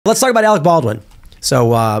Let's talk about Alec Baldwin.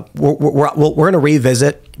 So we're going to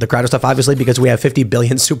revisit the Crowder stuff, obviously, because we have 50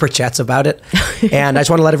 billion super chats about it. And I just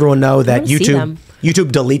want to let everyone know that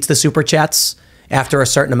YouTube deletes the super chats after a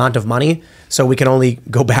certain amount of money. So we can only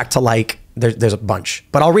go back to like, there's a bunch.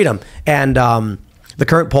 But I'll read them. And the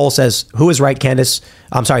current poll says, who is right, Candace?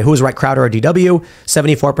 I'm sorry, who is right, Crowder or DW?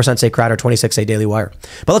 74% say Crowder, 26% say Daily Wire.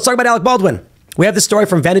 But let's talk about Alec Baldwin. We have this story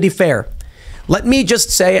from Vanity Fair. Let me just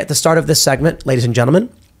say at the start of this segment, ladies and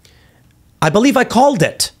gentlemen, I believe I called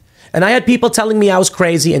it. And I had people telling me I was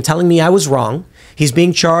crazy and telling me I was wrong. He's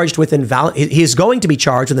being charged with he is going to be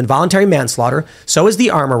charged with involuntary manslaughter. So is the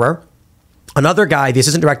armorer. Another guy, the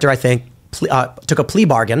assistant director, I think, took a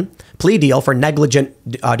plea deal for negligent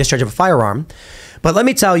discharge of a firearm. But let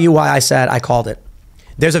me tell you why I said I called it.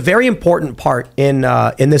 There's a very important part in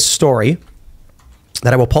this story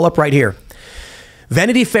that I will pull up right here.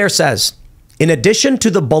 Vanity Fair says, in addition to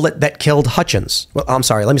the bullet that killed Hutchins, well, I'm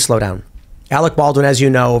sorry, let me slow down. Alec Baldwin, as you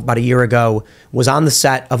know, about a year ago, was on the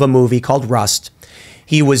set of a movie called Rust.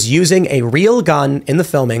 He was using a real gun in the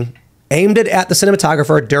filming, aimed it at the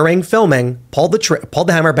cinematographer during filming, pulled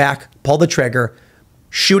the hammer back, pulled the trigger,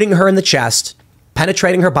 shooting her in the chest,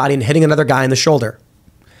 penetrating her body and hitting another guy in the shoulder.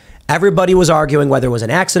 Everybody was arguing whether it was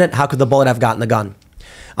an accident. How could the bullet have gotten the gun?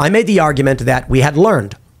 I made the argument that we had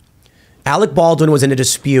learned. Alec Baldwin was in a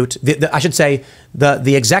dispute. I should say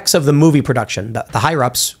the execs of the movie production, the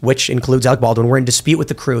higher-ups, which includes Alec Baldwin, were in dispute with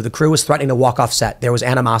the crew. The crew was threatening to walk off set. There was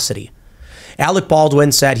animosity. Alec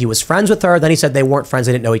Baldwin said he was friends with her. Then he said they weren't friends.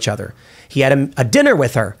 They didn't know each other. He had a dinner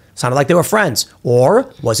with her. Sounded like they were friends.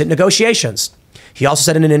 Or was it negotiations? He also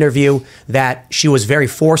said in an interview that she was very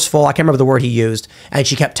forceful. I can't remember the word he used. And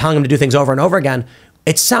she kept telling him to do things over and over again.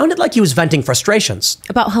 It sounded like he was venting frustrations.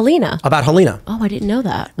 About Helena. About Helena. Oh, I didn't know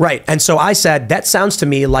that. Right. And so I said, that sounds to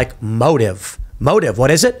me like motive. Motive. What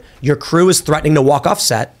is it? Your crew is threatening to walk off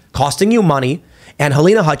set, costing you money, and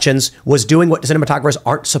Helena Hutchins was doing what cinematographers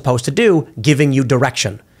aren't supposed to do, giving you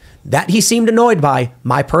direction. That he seemed annoyed by,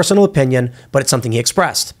 my personal opinion, but it's something he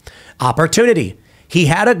expressed. Opportunity. He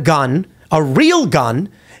had a gun, a real gun,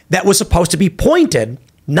 that was supposed to be pointed,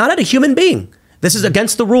 not at a human being. This is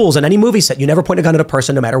against the rules in any movie set. You never point a gun at a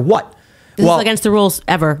person no matter what. This is against the rules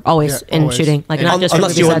ever, always, in always. Shooting. Like, not just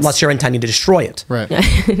unless you're intending to destroy it. Right.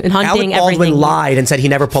 In hunting, Alec Baldwin lied and said he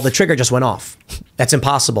never pulled the trigger, just went off. That's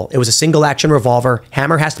impossible. It was a single action revolver.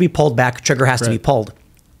 Hammer has to be pulled back. Trigger has to be pulled.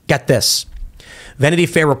 Get this. Vanity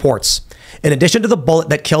Fair reports, in addition to the bullet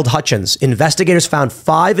that killed Hutchins, investigators found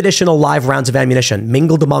 5 additional live rounds of ammunition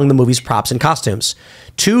mingled among the movie's props and costumes.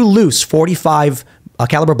 2 loose .45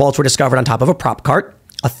 caliber bullets were discovered on top of a prop cart.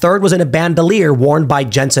 A third was in a bandolier worn by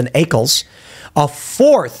Jensen Ackles. A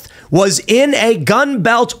fourth was in a gun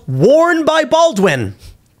belt worn by Baldwin.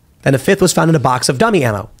 And a fifth was found in a box of dummy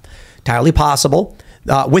ammo. Entirely possible,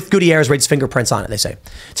 with Gutierrez-Reed's fingerprints on it, they say.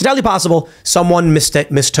 It's entirely possible someone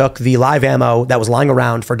mistook the live ammo that was lying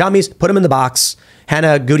around for dummies, put them in the box.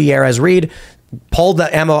 Hannah Gutierrez-Reed pulled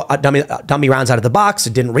the ammo dummy rounds out of the box,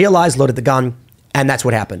 didn't realize, loaded the gun, and that's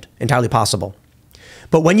what happened. Entirely possible.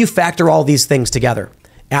 But when you factor all these things together,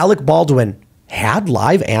 Alec Baldwin had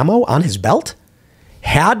live ammo on his belt,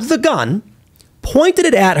 had the gun, pointed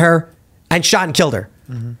it at her, and shot and killed her.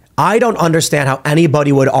 Mm-hmm. I don't understand how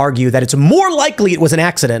anybody would argue that it's more likely it was an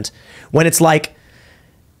accident when it's like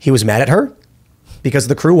he was mad at her because of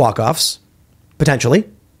the crew walk-offs, potentially.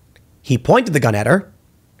 He pointed the gun at her,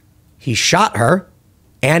 he shot her,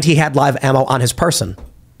 and he had live ammo on his person.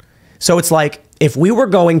 So it's like, if we were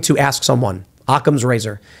going to ask someone, Occam's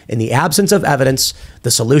razor, in the absence of evidence,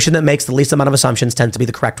 the solution that makes the least amount of assumptions tends to be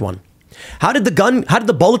the correct one. How did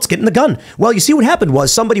the bullets get in the gun? Well, you see, what happened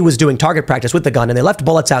was somebody was doing target practice with the gun and they left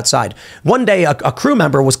bullets outside. One day, a crew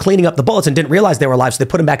member was cleaning up the bullets and didn't realize they were live, so they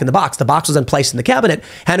put them back in the box. The box was then placed in the cabinet.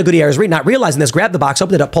 Hannah Gutierrez-Reed, not realizing this, grabbed the box,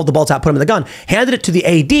 opened it up, pulled the bullets out, put them in the gun, handed it to the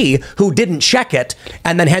AD, who didn't check it,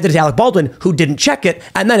 and then handed it to Alec Baldwin, who didn't check it,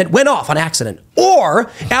 and then it went off on accident.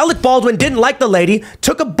 Or Alec Baldwin didn't like the lady,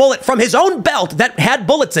 took a bullet from his own belt that had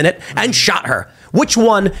bullets in it, and shot her. Which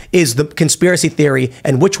one is the conspiracy theory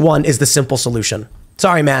and which one is the simple solution?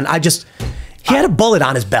 Sorry, man. He had a bullet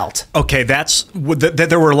on his belt. Okay, that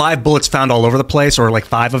there were live bullets found all over the place, or like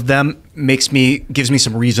 5 of them, gives me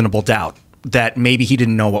some reasonable doubt that maybe he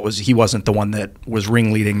didn't know he wasn't the one that was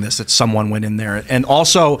ringleading this, that someone went in there. And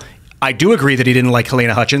also, I do agree that he didn't like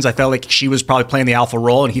Helena Hutchins. I felt like she was probably playing the alpha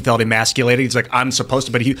role and he felt emasculated. He's like, I'm supposed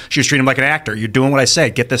to, but she was treating him like an actor. You're doing what I say.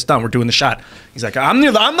 Get this done. We're doing the shot. He's like, I'm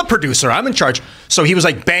the producer. I'm in charge. So he was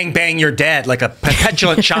like, bang, bang, you're dead, like a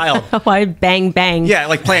petulant child. Why bang, bang? Yeah,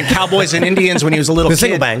 like playing cowboys and Indians when he was a little kid.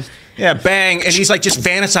 Single bang. Yeah, bang. And he's like just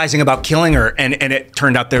fantasizing about killing her. And it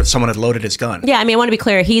turned out that someone had loaded his gun. Yeah, I mean, I want to be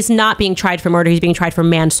clear. He's not being tried for murder. He's being tried for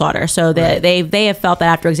manslaughter. So they have felt that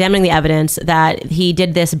after examining the evidence that he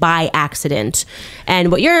did this by accident.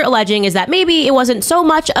 And what you're alleging is that maybe it wasn't so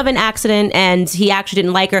much of an accident and he actually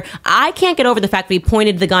didn't like her. I can't get over the fact that he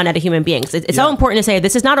pointed the gun at a human being. It's so important to say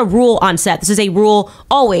this is not a rule on set. This is a rule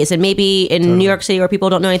always. And maybe in New York City where people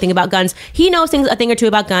don't know anything about guns, he knows a thing or two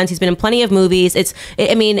about guns. He's been in plenty of movies.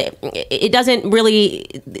 It doesn't really,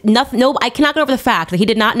 I cannot get over the fact that he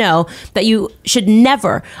did not know that you should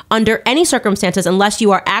never, under any circumstances, unless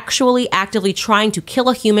you are actually actively trying to kill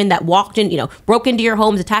a human that walked in, broke into your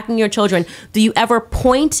homes, attacking your children, do you ever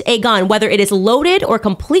point a gun, whether it is loaded or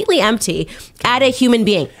completely empty, at a human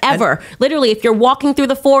being, ever. Literally, if you're walking through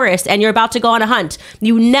the forest and you're about to go on a hunt,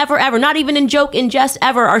 you never, ever, not even in joke, in jest,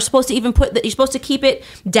 ever, are supposed to even you're supposed to keep it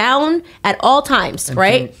down at all times,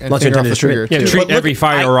 right? Unless you're the trigger. Yeah, treat every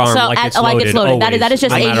firearm like it's loaded. Always, that is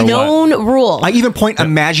just a known rule. I even point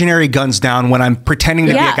imaginary guns down when I'm pretending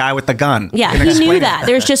to be a guy with the gun. Yeah, he knew that.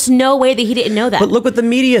 There's just no way that he didn't know that. But look what the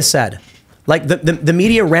media said. Like the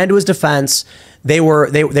media ran to his defense. They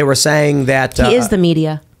were saying that he is the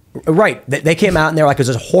media. Right. They came out and they were like, it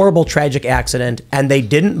was a horrible, tragic accident, and they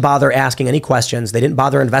didn't bother asking any questions. They didn't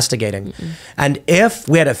bother investigating. And if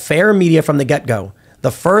we had a fair media from the get-go,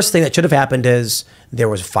 the first thing that should have happened is there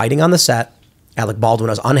was fighting on the set. Alec Baldwin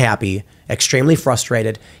was unhappy, extremely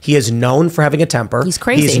frustrated. He is known for having a temper. He's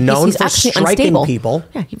crazy. He's known he's for striking unstable. people.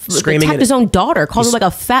 Yeah, he screaming attacked his own daughter, called her like a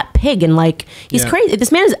fat pig, and he's crazy. This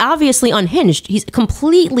man is obviously unhinged. He's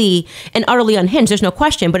completely and utterly unhinged. There's no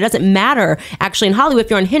question. But it doesn't matter. Actually, in Hollywood, if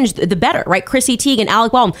you're unhinged, the better, right? Chrissy Teigen and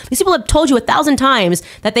Alec Baldwin. These people have told you 1,000 times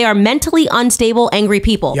that they are mentally unstable, angry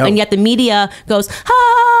people, and yet the media goes,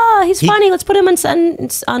 he's funny. Let's put him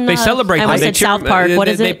on. They celebrate them. They South Park. What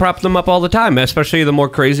is it? They prop them up all the time, especially the more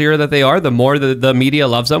crazier that they are, the more the media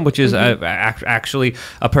loves them, which is actually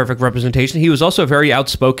a perfect representation. He was also very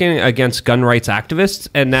outspoken against gun rights activists,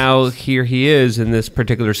 and now here he is in this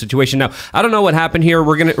particular situation. Now, I don't know what happened here.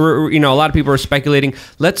 A lot of people are speculating.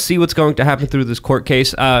 Let's see what's going to happen through this court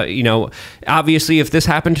case. Obviously, if this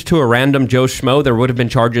happened to a random Joe Schmo, there would have been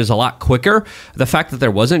charges a lot quicker. The fact that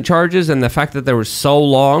there wasn't charges and the fact that there was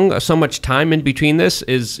so much time in between this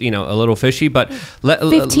is, a little fishy. But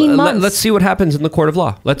 15 months. Let's see what happens in the court of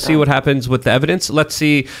law. Let's see what happens with the evidence. Let's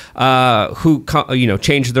see who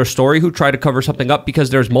changed their story, who tried to cover something up, because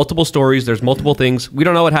there's multiple stories, there's multiple things. We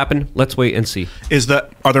don't know what happened. Let's wait and see.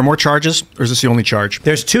 Are there more charges, or is this the only charge?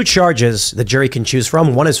 There's 2 charges the jury can choose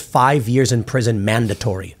from. One is 5 years in prison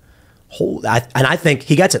mandatory. And I think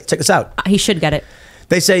he gets it. Check this out. He should get it.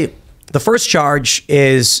 They say the first charge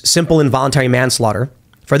is simple involuntary manslaughter.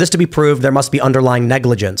 For this to be proved, there must be underlying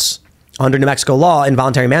negligence. Under New Mexico law,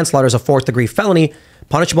 involuntary manslaughter is a 4th-degree felony,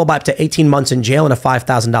 punishable by up to 18 months in jail and a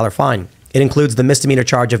 $5,000 fine. It includes the misdemeanor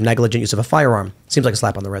charge of negligent use of a firearm. Seems like a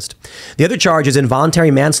slap on the wrist. The other charge is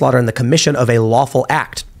involuntary manslaughter in the commission of a lawful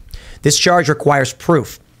act. This charge requires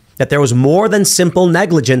proof that there was more than simple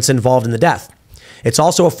negligence involved in the death. It's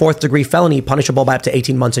also a 4th-degree felony, punishable by up to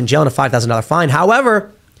 18 months in jail and a $5,000 fine.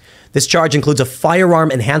 However, this charge includes a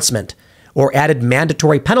firearm enhancement or added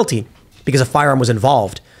mandatory penalty because a firearm was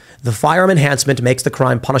involved. The firearm enhancement makes the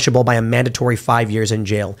crime punishable by a mandatory 5 years in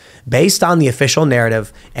jail. Based on the official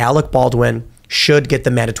narrative, Alec Baldwin should get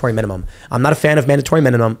the mandatory minimum. I'm not a fan of mandatory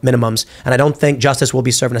minimums, and I don't think justice will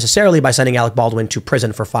be served necessarily by sending Alec Baldwin to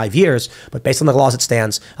prison for 5 years. But based on the law as it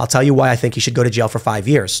stands, I'll tell you why I think he should go to jail for 5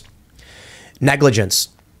 years. Negligence.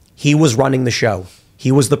 He was running the show.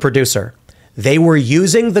 He was the producer. They were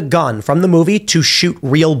using the gun from the movie to shoot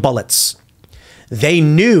real bullets. They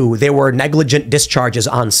knew there were negligent discharges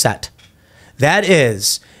on set. That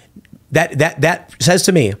says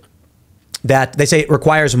to me that they say it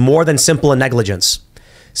requires more than simple negligence.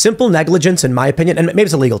 Simple negligence, in my opinion, and maybe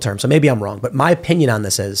it's a legal term, so maybe I'm wrong, but my opinion on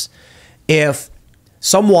this is if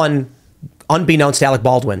someone, unbeknownst to Alec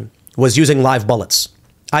Baldwin, was using live bullets,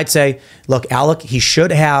 I'd say, look, Alec, he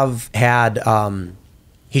should have known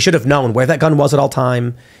where that gun was at all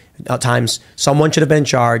times. Someone should have been in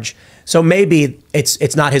charge. So maybe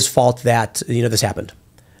it's not his fault that this happened,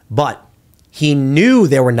 but he knew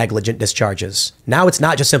there were negligent discharges. Now it's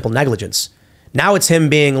not just simple negligence. Now it's him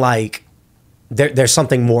being like, there's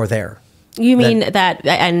something more there. You mean that,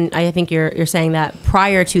 and I think you're saying that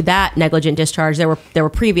prior to that negligent discharge, there were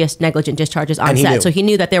previous negligent discharges on set. So he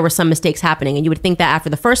knew that there were some mistakes happening. And you would think that after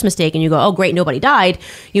the first mistake and you go, oh, great, nobody died.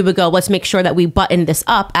 You would go, let's make sure that we button this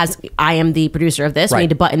up. As I am the producer of this, we need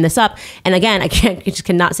to button this up. And again, I just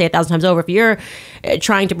cannot say 1,000 times over. If you're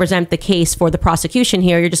trying to present the case for the prosecution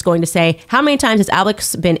here, you're just going to say, how many times has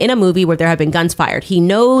Alex been in a movie where there have been guns fired? He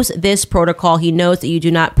knows this protocol. He knows that you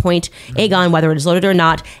do not point a gun, whether it is loaded or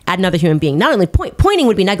not, at another human being. Not only pointing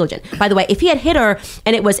would be negligent. By the way, if he had hit her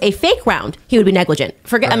and it was a fake round, he would be negligent.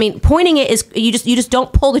 I mean, pointing it is you just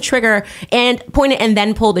don't pull the trigger and point it and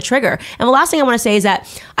then pull the trigger. And the last thing I want to say is that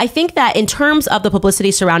I think that in terms of the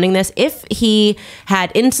publicity surrounding this, if he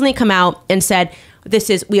had instantly come out and said,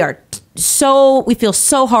 we feel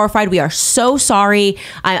so horrified. We are so sorry.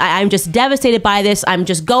 I'm just devastated by this. I'm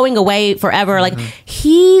just going away forever. Like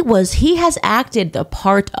he has acted the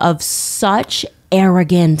part of such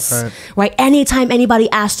arrogance, right? Anytime anybody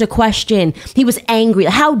asked a question, he was angry.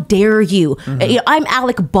 How dare you? You know, I'm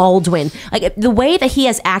Alec Baldwin. Like the way that he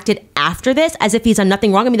has acted after this, as if he's done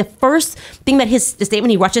nothing wrong. I mean, the first thing that the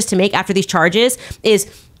statement he rushes to make after these charges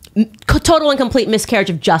is total and complete miscarriage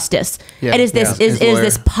of justice. It is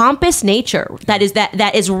this pompous nature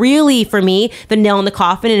that is really, for me, the nail in the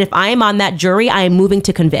coffin. And if I am on that jury, I am moving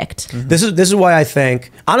to convict. This is why I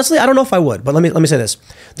think, honestly, I don't know if I would, but let me say this.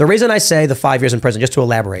 The reason I say the 5 years in prison, just to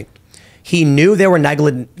elaborate, he knew there were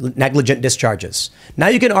negligent discharges. Now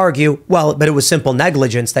you can argue, well, but it was simple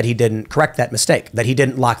negligence that he didn't correct that mistake, that he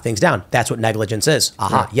didn't lock things down. That's what negligence is.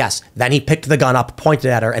 Yes. Then he picked the gun up,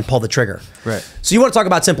 pointed at her, and pulled the trigger. Right. So you want to talk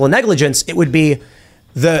about simple negligence? It would be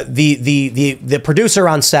the producer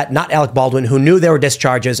on set, not Alec Baldwin, who knew there were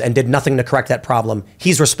discharges and did nothing to correct that problem.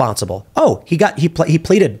 He's responsible. Oh, he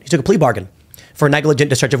pleaded. He took a plea bargain for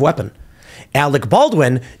negligent discharge of weapon. Alec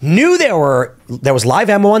Baldwin knew there was live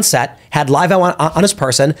ammo on set, had live ammo on his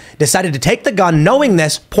person, decided to take the gun knowing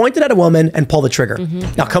this, pointed at a woman, and pull the trigger.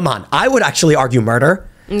 Now, come on. I would actually argue murder.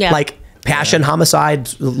 Like passion,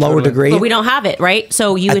 homicide, lower degree. But we don't have it, right?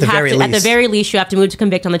 So you would have to, at the very least, you have to move to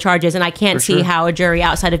convict on the charges. And I can't see how a jury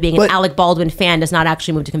outside of being an Alec Baldwin fan does not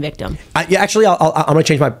actually move to convict him. Actually, I'm going to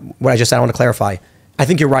change what I just said. I want to clarify. I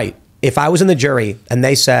think you're right. If I was in the jury and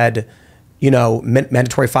they said,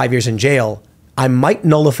 mandatory 5 years in jail, I might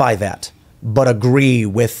nullify that, but agree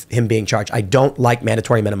with him being charged. I don't like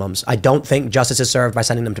mandatory minimums. I don't think justice is served by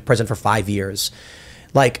sending them to prison for 5 years.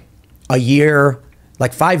 Like a year,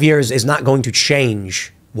 like 5 years is not going to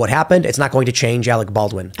change what happened. It's not going to change Alec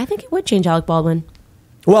Baldwin. I think it would change Alec Baldwin.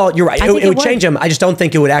 Well, you're right. It would change him. I just don't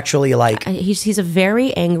think it would actually He's a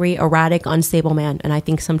very angry, erratic, unstable man. And I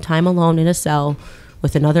think some time alone in a cell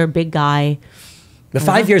with another big guy. The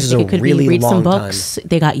 5 years is a really read long some books. time.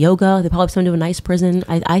 They got yoga. They probably sent him to a nice prison.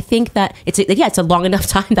 I think that it's a long enough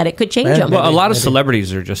time that it could change him. Well, a lot of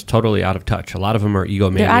celebrities are just totally out of touch. A lot of them are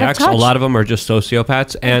egomaniacs. A lot of them are just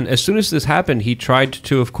sociopaths. And as soon as this happened, he tried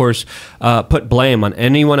to, of course, put blame on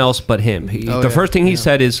anyone else but him. The first thing he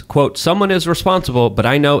said is, quote, "Someone is responsible, but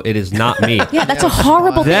I know it is not me." Yeah, that's a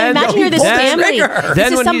horrible thing. Imagine you're this family.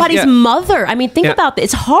 This is somebody's mother. I mean, think about this.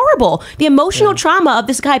 It's horrible. The emotional trauma of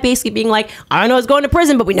this guy basically being like, I know it's going to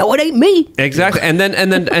prison, but we know it ain't me. Exactly. And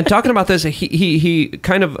then talking about this, he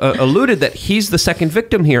kind of alluded that he's the second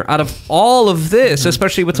victim here out of all of this,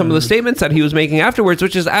 especially with some of the statements that he was making afterwards,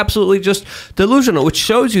 which is absolutely just delusional, which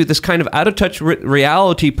shows you this kind of out of touch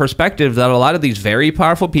reality perspective that a lot of these very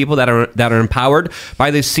powerful people that are empowered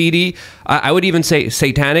by this seedy, I would even say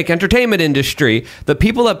satanic entertainment industry, the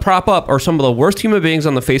people that prop up are some of the worst human beings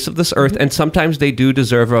on the face of this earth, and sometimes they do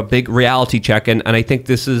deserve a big reality check. And I think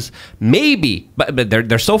this is maybe, but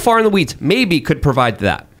they're so far in the weeds, maybe could provide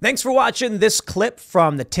that. Thanks for watching this clip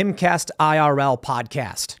from the Timcast IRL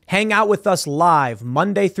podcast. Hang out with us live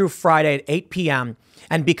Monday through Friday at 8 p.m.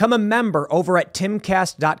 and become a member over at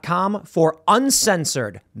timcast.com for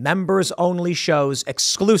uncensored, members-only shows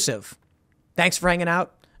exclusive. Thanks for hanging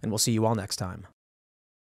out, and we'll see you all next time.